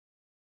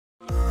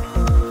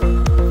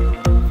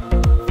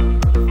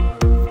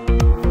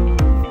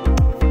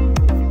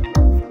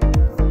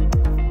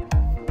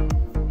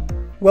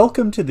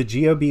Welcome to the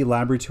GOB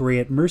laboratory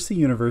at Mercy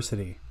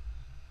University.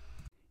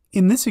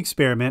 In this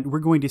experiment, we're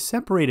going to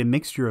separate a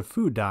mixture of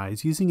food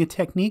dyes using a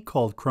technique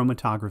called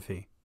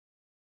chromatography.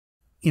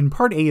 In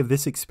part A of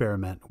this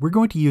experiment, we're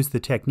going to use the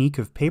technique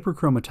of paper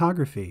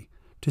chromatography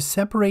to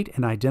separate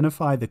and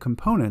identify the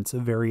components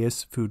of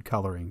various food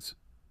colorings.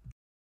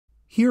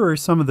 Here are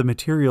some of the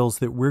materials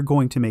that we're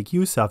going to make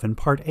use of in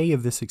part A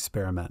of this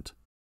experiment.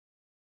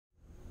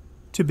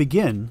 To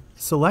begin,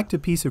 select a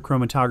piece of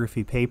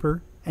chromatography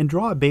paper and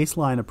draw a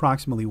baseline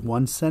approximately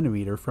 1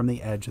 centimeter from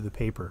the edge of the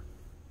paper.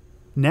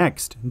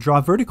 Next, draw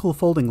vertical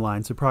folding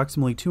lines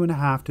approximately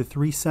 2.5 to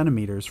 3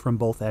 centimeters from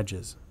both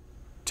edges.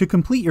 To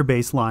complete your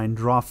baseline,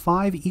 draw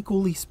 5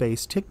 equally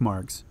spaced tick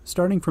marks,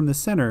 starting from the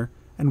center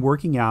and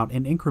working out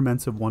in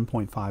increments of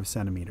 1.5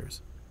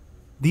 centimeters.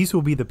 These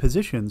will be the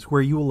positions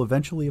where you will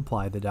eventually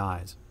apply the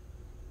dyes.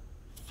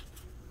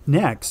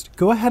 Next,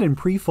 go ahead and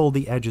pre-fold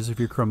the edges of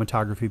your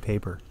chromatography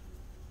paper.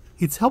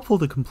 It's helpful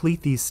to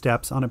complete these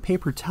steps on a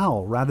paper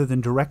towel rather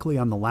than directly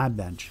on the lab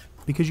bench,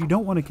 because you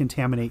don't want to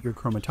contaminate your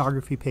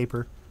chromatography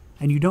paper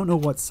and you don't know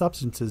what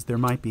substances there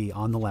might be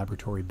on the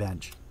laboratory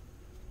bench.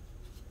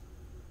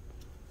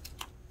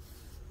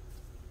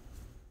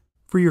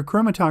 For your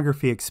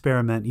chromatography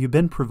experiment, you've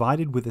been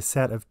provided with a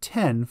set of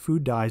 10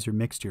 food dyes or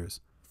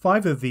mixtures.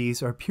 5 of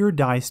these are pure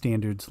dye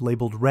standards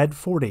labeled red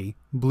 40,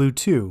 blue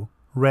 2,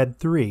 red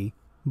 3,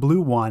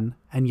 blue 1,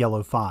 and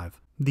yellow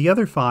 5. The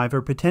other 5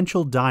 are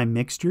potential dye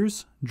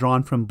mixtures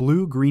drawn from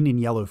blue, green, and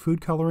yellow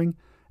food coloring,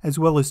 as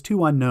well as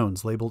 2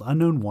 unknowns labeled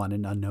unknown 1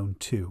 and unknown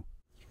 2.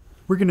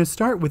 We're going to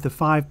start with the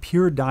 5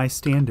 pure dye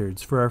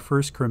standards for our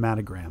first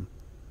chromatogram.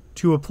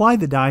 To apply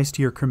the dyes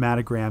to your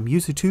chromatogram,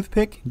 use a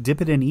toothpick,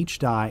 dip it in each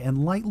dye,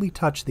 and lightly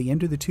touch the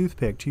end of the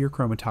toothpick to your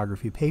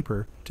chromatography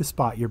paper to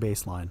spot your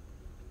baseline.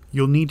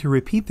 You'll need to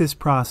repeat this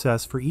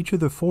process for each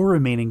of the 4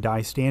 remaining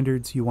dye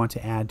standards you want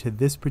to add to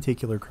this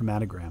particular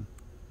chromatogram.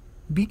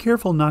 Be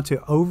careful not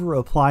to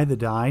over-apply the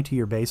dye to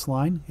your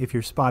baseline. If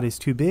your spot is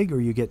too big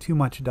or you get too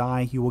much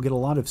dye, you will get a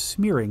lot of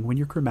smearing when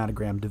your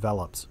chromatogram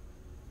develops.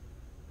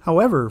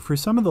 However, for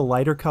some of the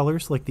lighter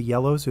colors like the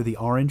yellows or the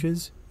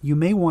oranges, you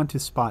may want to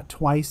spot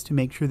twice to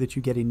make sure that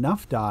you get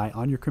enough dye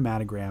on your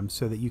chromatogram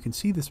so that you can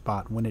see the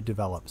spot when it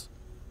develops.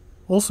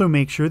 Also,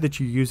 make sure that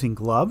you're using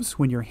gloves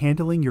when you're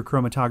handling your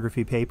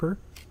chromatography paper.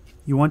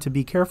 You want to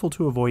be careful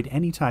to avoid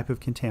any type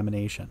of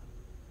contamination.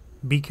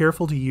 Be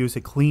careful to use a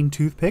clean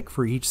toothpick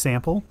for each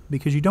sample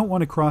because you don't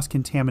want to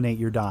cross-contaminate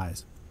your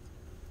dyes.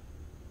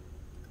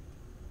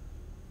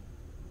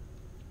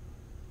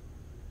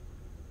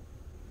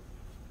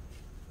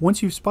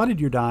 Once you've spotted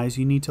your dyes,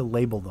 you need to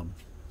label them.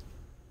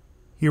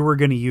 Here we're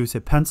going to use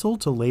a pencil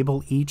to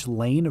label each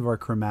lane of our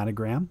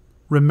chromatogram.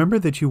 Remember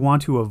that you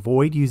want to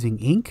avoid using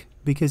ink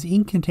because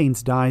ink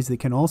contains dyes that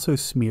can also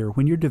smear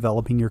when you're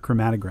developing your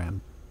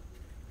chromatogram.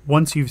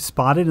 Once you've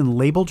spotted and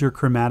labeled your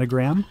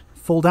chromatogram,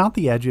 fold out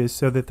the edges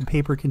so that the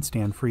paper can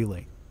stand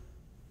freely.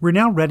 We're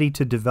now ready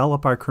to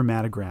develop our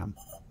chromatogram.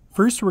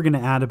 First, we're going to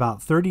add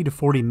about 30 to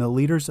 40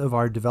 milliliters of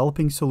our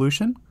developing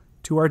solution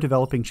to our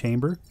developing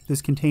chamber.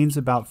 This contains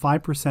about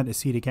 5%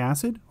 acetic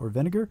acid, or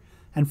vinegar,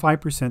 and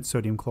 5%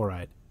 sodium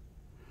chloride.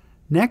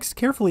 Next,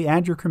 carefully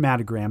add your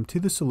chromatogram to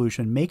the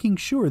solution, making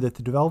sure that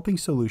the developing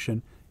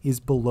solution is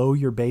below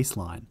your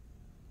baseline.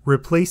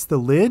 Replace the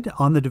lid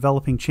on the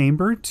developing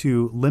chamber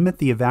to limit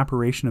the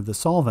evaporation of the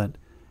solvent,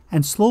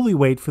 and slowly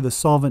wait for the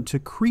solvent to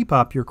creep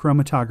up your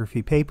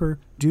chromatography paper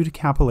due to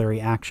capillary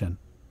action.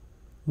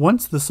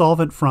 Once the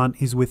solvent front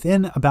is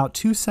within about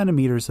 2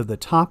 centimeters of the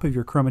top of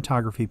your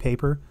chromatography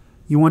paper,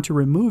 you want to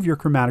remove your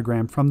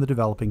chromatogram from the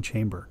developing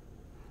chamber.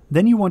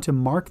 Then you want to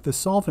mark the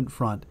solvent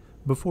front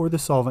before the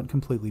solvent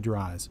completely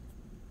dries.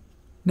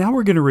 Now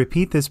we're going to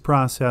repeat this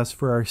process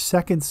for our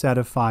second set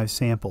of 5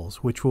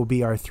 samples, which will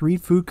be our 3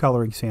 food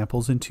coloring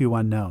samples and 2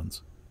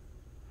 unknowns.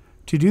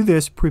 To do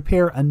this,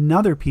 prepare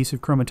another piece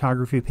of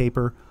chromatography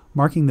paper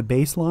marking the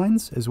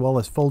baselines as well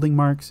as folding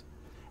marks,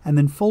 and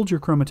then fold your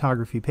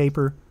chromatography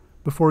paper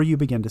before you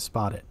begin to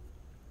spot it.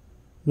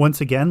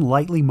 Once again,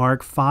 lightly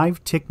mark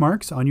 5 tick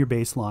marks on your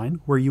baseline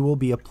where you will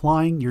be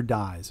applying your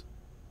dyes.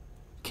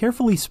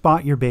 Carefully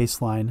spot your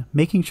baseline,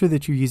 making sure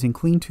that you're using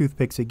clean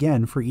toothpicks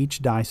again for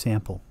each dye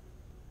sample.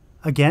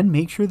 Again,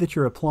 make sure that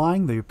you're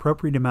applying the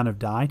appropriate amount of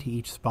dye to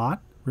each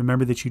spot.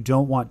 Remember that you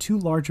don't want too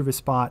large of a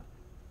spot,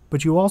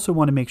 but you also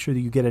want to make sure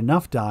that you get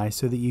enough dye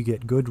so that you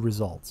get good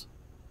results.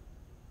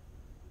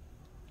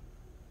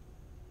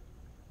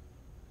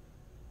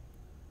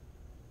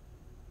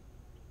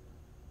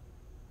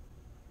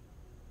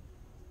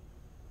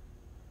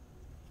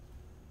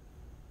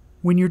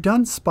 When you're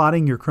done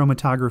spotting your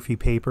chromatography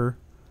paper,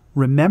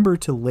 remember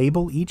to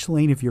label each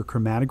lane of your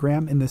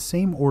chromatogram in the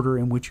same order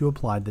in which you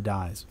applied the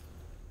dyes.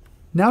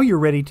 Now you're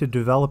ready to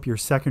develop your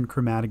second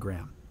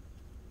chromatogram.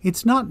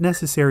 It's not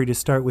necessary to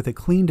start with a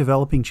clean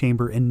developing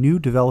chamber and new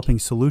developing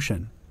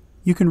solution.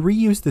 You can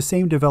reuse the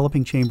same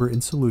developing chamber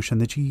and solution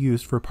that you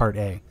used for part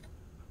A.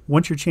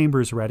 Once your chamber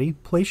is ready,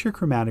 place your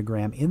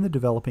chromatogram in the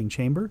developing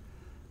chamber,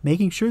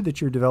 making sure that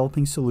your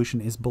developing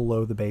solution is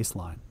below the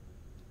baseline.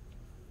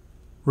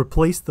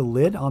 Replace the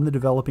lid on the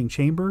developing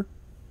chamber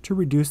to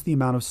reduce the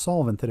amount of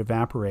solvent that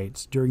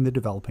evaporates during the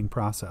developing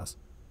process.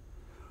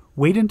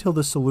 Wait until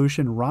the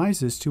solution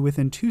rises to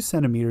within 2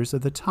 centimeters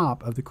of the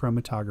top of the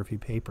chromatography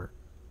paper.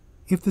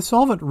 If the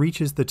solvent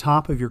reaches the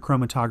top of your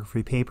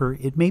chromatography paper,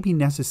 it may be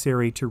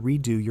necessary to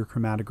redo your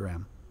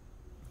chromatogram.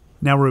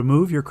 Now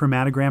remove your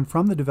chromatogram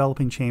from the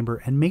developing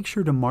chamber and make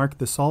sure to mark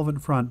the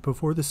solvent front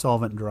before the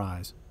solvent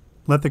dries.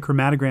 Let the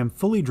chromatogram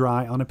fully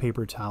dry on a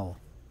paper towel.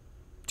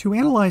 To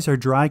analyze our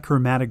dry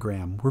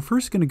chromatogram, we're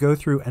first going to go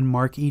through and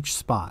mark each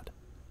spot.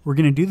 We're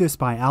going to do this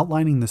by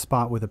outlining the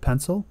spot with a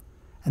pencil,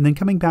 and then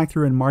coming back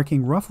through and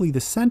marking roughly the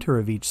center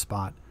of each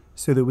spot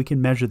so that we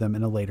can measure them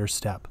in a later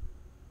step.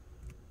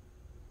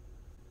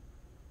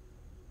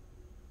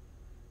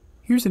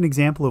 Here's an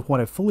example of what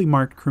a fully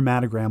marked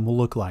chromatogram will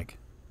look like.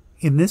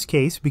 In this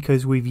case,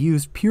 because we've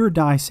used pure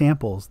dye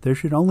samples, there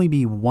should only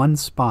be one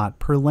spot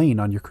per lane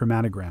on your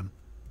chromatogram.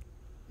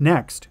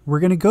 Next,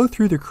 we're going to go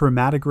through the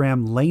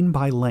chromatogram lane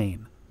by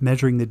lane,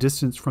 measuring the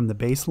distance from the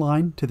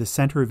baseline to the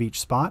center of each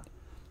spot,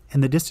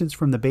 and the distance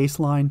from the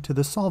baseline to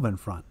the solvent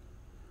front.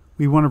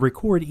 We want to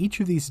record each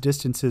of these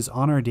distances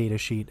on our data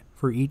sheet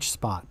for each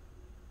spot.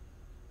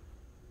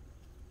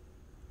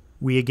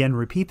 We again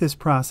repeat this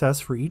process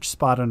for each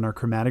spot on our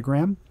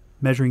chromatogram,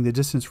 measuring the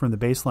distance from the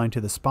baseline to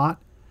the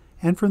spot,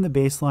 and from the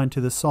baseline to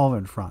the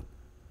solvent front.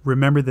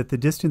 Remember that the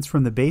distance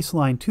from the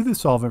baseline to the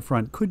solvent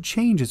front could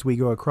change as we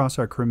go across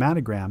our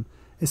chromatogram,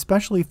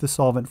 especially if the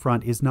solvent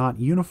front is not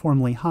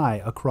uniformly high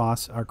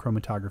across our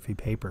chromatography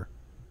paper.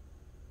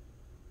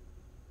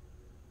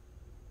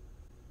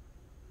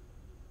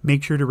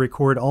 Make sure to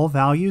record all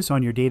values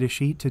on your data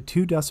sheet to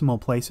 2 decimal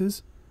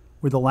places,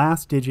 where the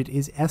last digit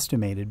is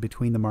estimated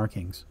between the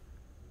markings.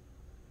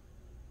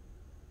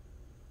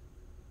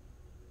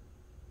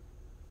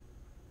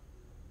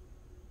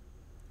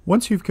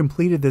 Once you've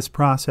completed this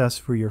process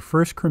for your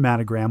first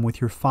chromatogram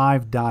with your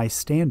 5 dye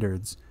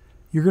standards,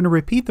 you're going to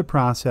repeat the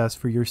process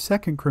for your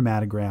second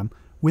chromatogram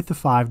with the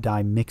 5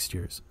 dye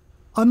mixtures.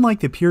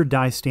 Unlike the pure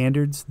dye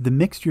standards, the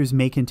mixtures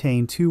may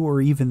contain 2 or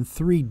even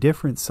 3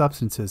 different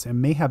substances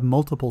and may have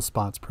multiple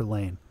spots per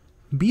lane.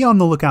 Be on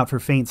the lookout for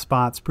faint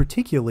spots,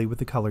 particularly with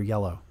the color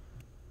yellow.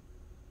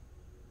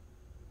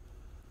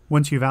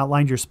 Once you've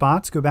outlined your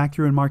spots, go back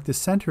through and mark the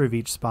center of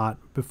each spot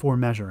before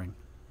measuring.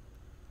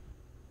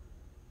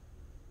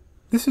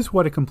 This is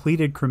what a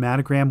completed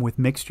chromatogram with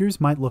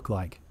mixtures might look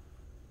like.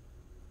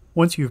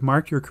 Once you've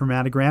marked your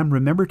chromatogram,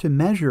 remember to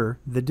measure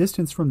the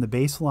distance from the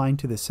baseline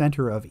to the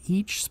center of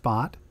each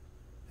spot,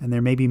 and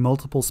there may be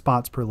multiple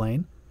spots per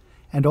lane,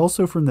 and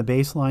also from the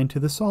baseline to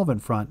the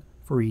solvent front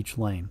for each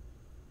lane.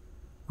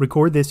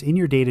 Record this in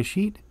your data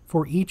sheet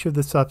for each of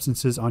the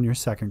substances on your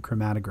second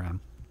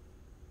chromatogram.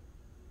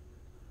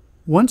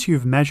 Once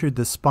you've measured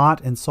the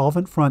spot and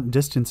solvent front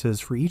distances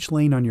for each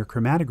lane on your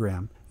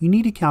chromatogram, you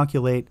need to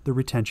calculate the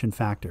retention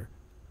factor.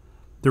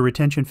 The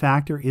retention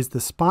factor is the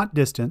spot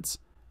distance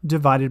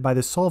divided by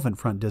the solvent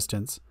front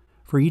distance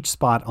for each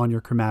spot on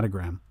your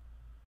chromatogram.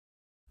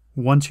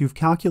 Once you've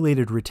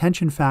calculated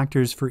retention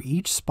factors for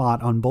each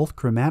spot on both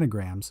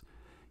chromatograms,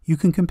 you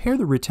can compare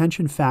the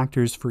retention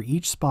factors for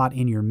each spot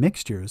in your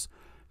mixtures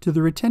to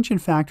the retention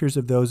factors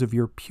of those of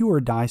your pure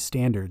dye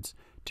standards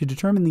to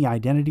determine the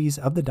identities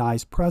of the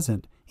dyes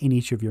present in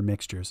each of your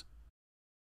mixtures.